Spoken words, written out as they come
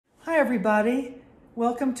everybody.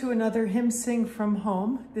 Welcome to another Hymn Sing from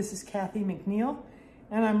Home. This is Kathy McNeil,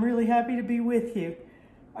 and I'm really happy to be with you.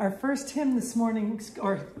 Our first hymn this morning,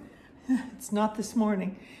 or it's not this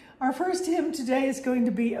morning, our first hymn today is going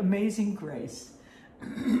to be Amazing Grace.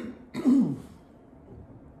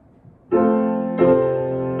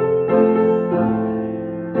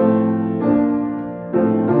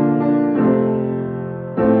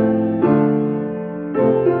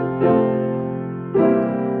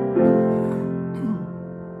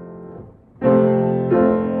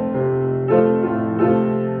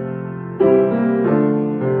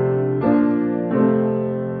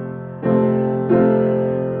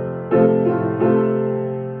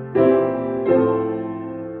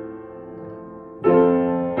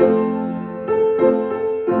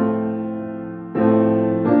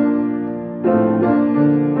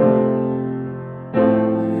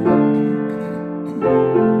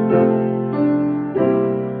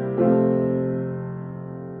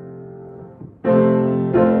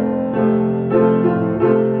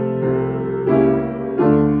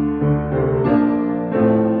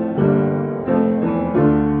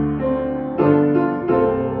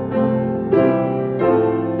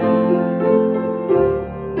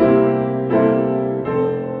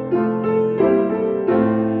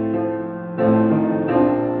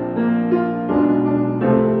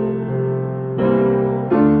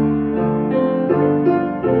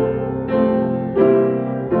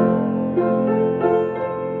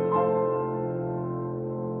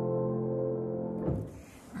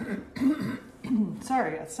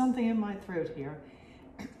 Sorry, got something in my throat here.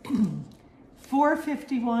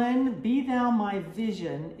 451, Be Thou My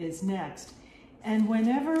Vision is next. And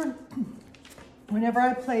whenever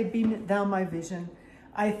I play Be Thou My Vision,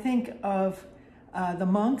 I think of the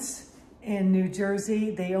monks in New Jersey.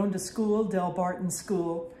 They owned a school, Del Barton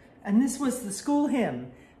School, and this was the school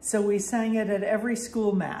hymn. So we sang it at every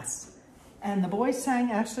school mass. And the boys sang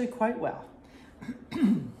actually quite well.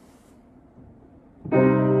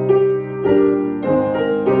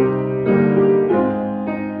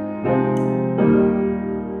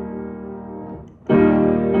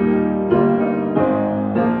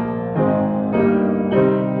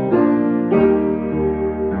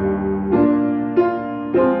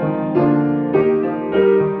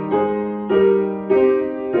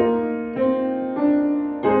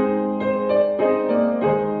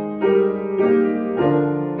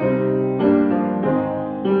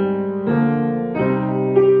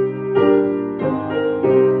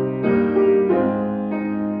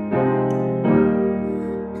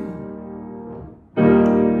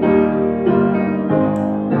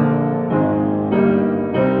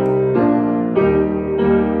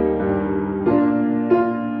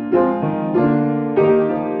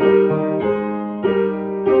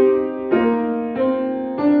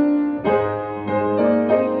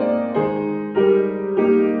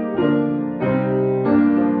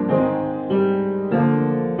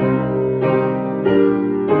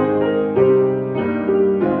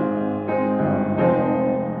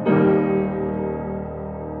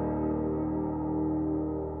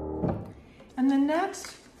 And the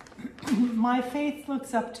next, My Faith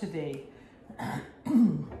Looks Up to Thee.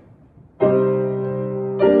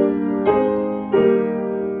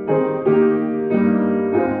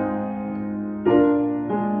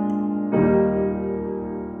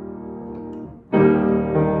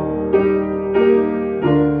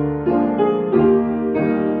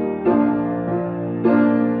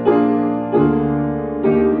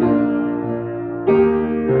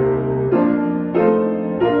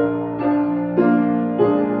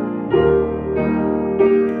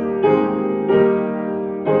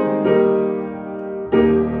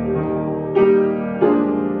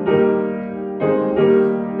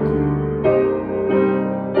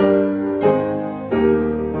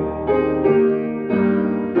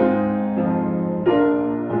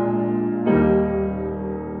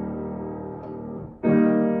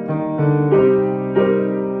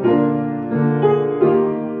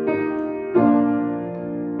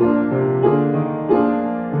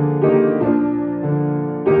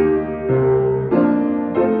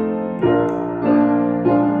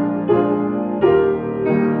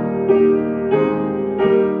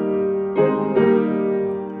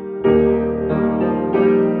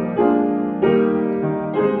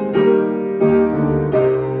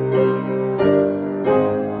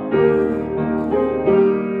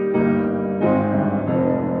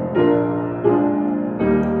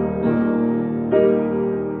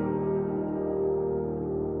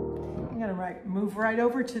 Move right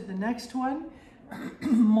over to the next one.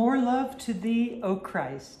 More Love to Thee, O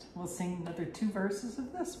Christ. We'll sing another 2 verses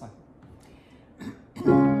of this one.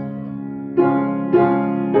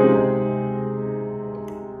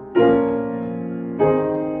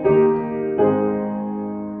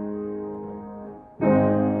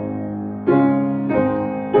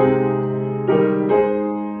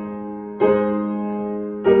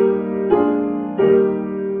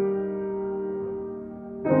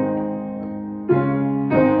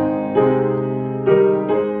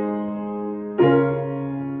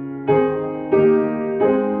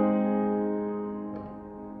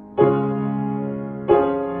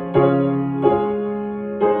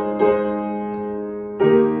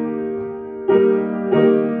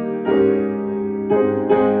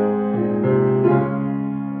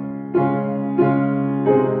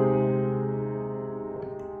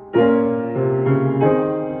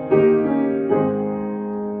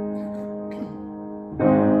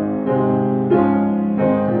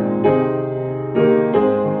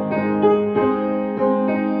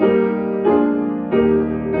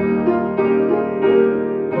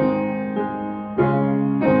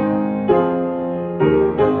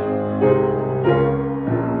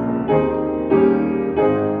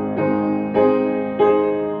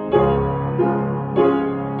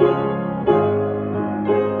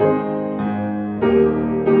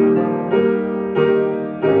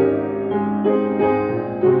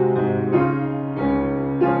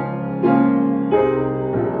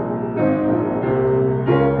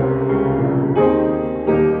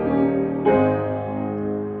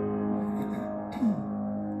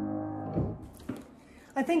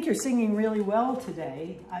 think you're singing really well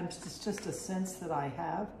today. It's just a sense that I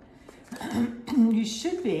have. You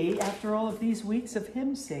should be, after all of these weeks of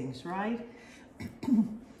hymn sings, right?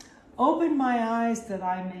 Open my eyes that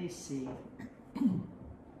I may see.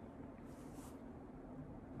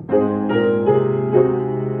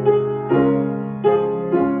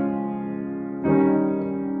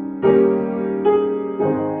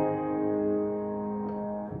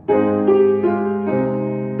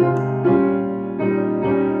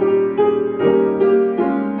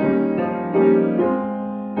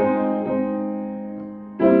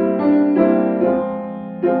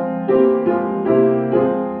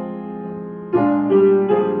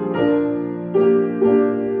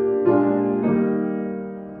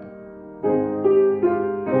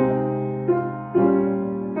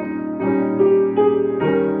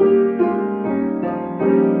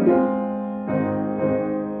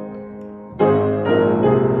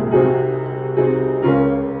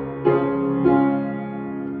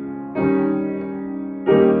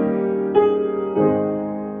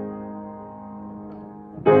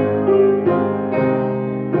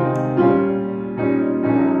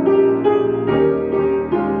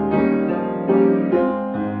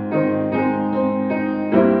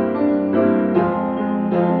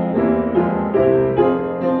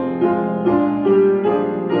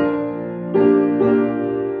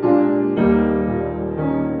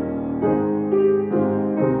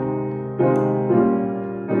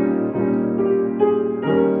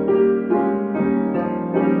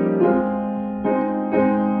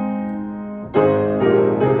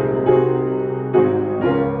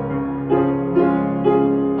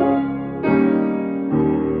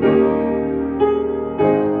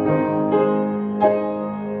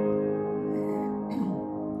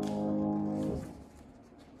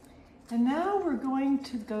 And now we're going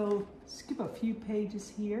to go skip a few pages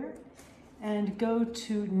here and go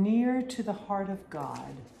to Near to the Heart of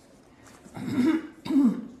God.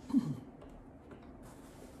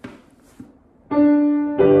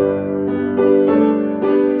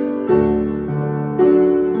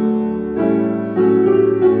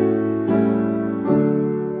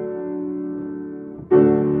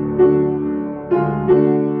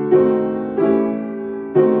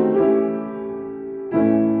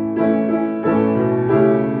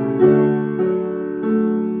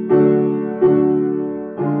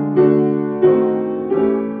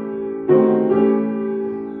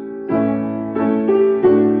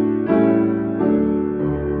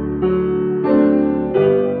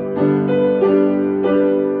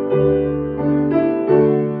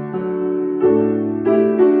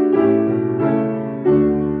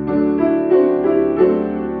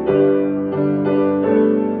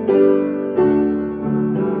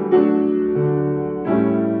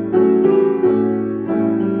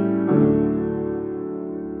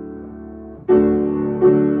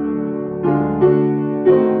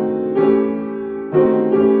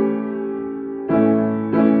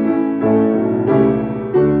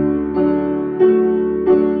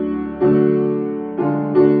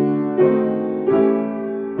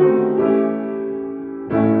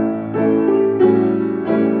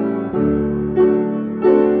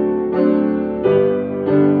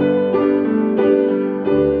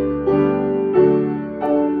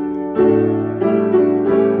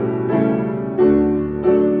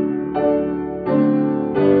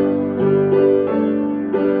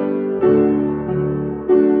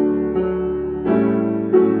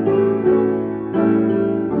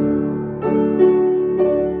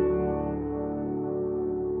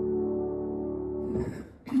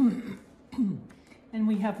 And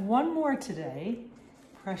we have one more today.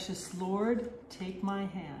 Precious Lord, take my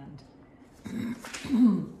hand.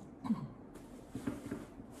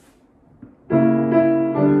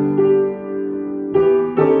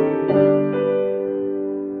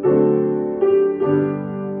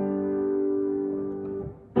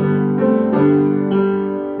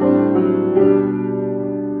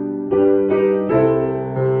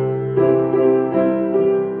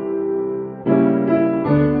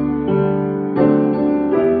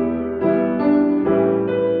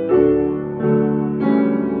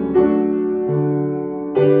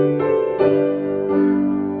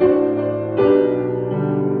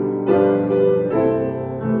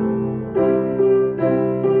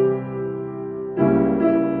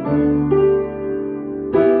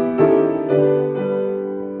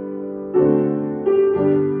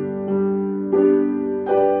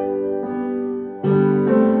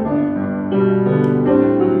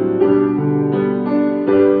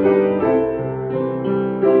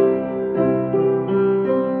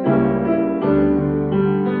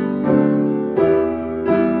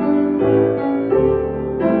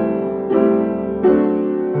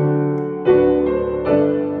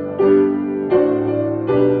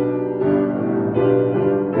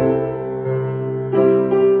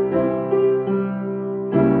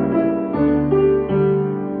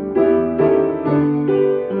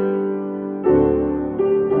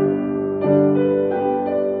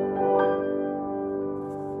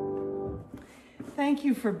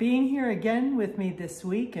 being here again with me this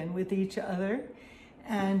week and with each other.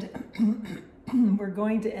 And we're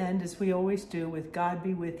going to end, as we always do, with God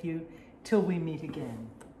be with you till we meet again.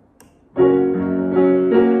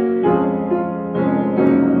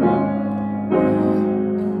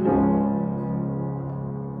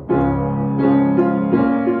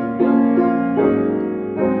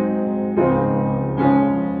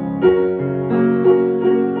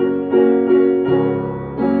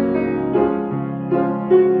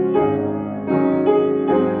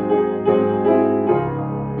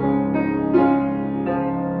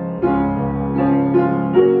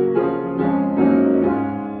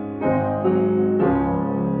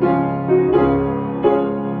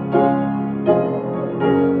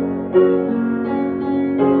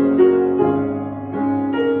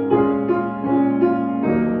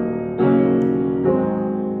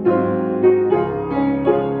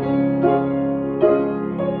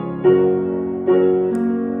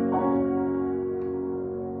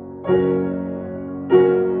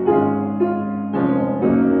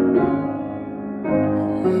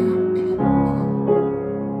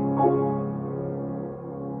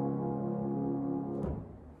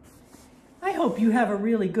 I hope you have a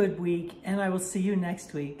really good week, and I will see you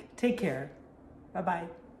next week. Take care.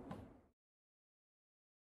 Bye-bye.